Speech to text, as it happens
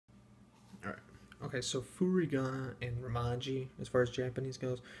Okay, so Furigana and Romaji, as far as Japanese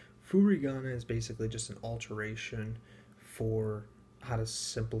goes, Furigana is basically just an alteration for how to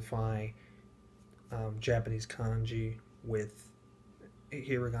simplify Japanese kanji with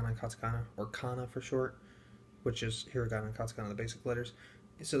hiragana and katakana, or kana for short, which is hiragana and katakana, the basic letters.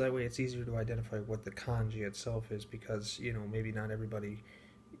 So that way it's easier to identify what the kanji itself is, because, maybe not everybody,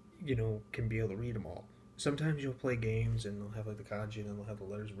 can be able to read them all. Sometimes you'll play games and they'll have like the kanji and then they'll have the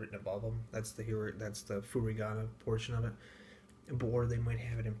letters written above them. That's the Furigana portion of it. Or they might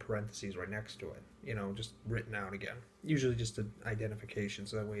have it in parentheses right next to it, just written out again. Usually just an identification,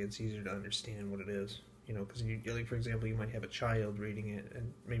 so that way it's easier to understand what it is. Because like, for example, you might have a child reading it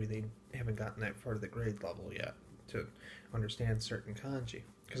and maybe they haven't gotten that far to the grade level yet to understand certain kanji,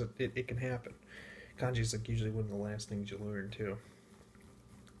 because it can happen. Kanji is like usually one of the last things you learn too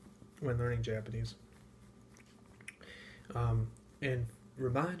when learning Japanese. And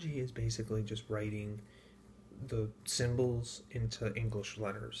Romaji is basically just writing the symbols into English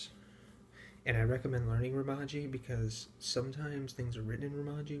letters. And I recommend learning Romaji because sometimes things are written in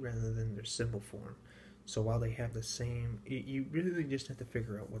Romaji rather than their symbol form. So while they have the same, you really just have to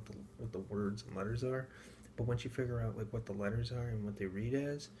figure out what the words and letters are. But once you figure out like what the letters are and what they read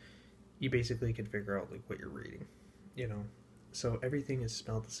as, you basically can figure out like what you're reading, So everything is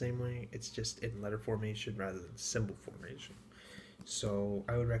spelled the same way. It's just in letter formation rather than symbol formation. So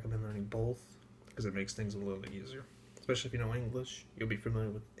I would recommend learning both because it makes things a little bit easier. Especially if you know English, you'll be familiar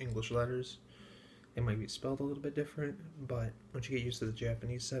with English letters. It might be spelled a little bit different, but once you get used to the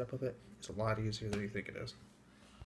Japanese setup of it, it's a lot easier than you think it is.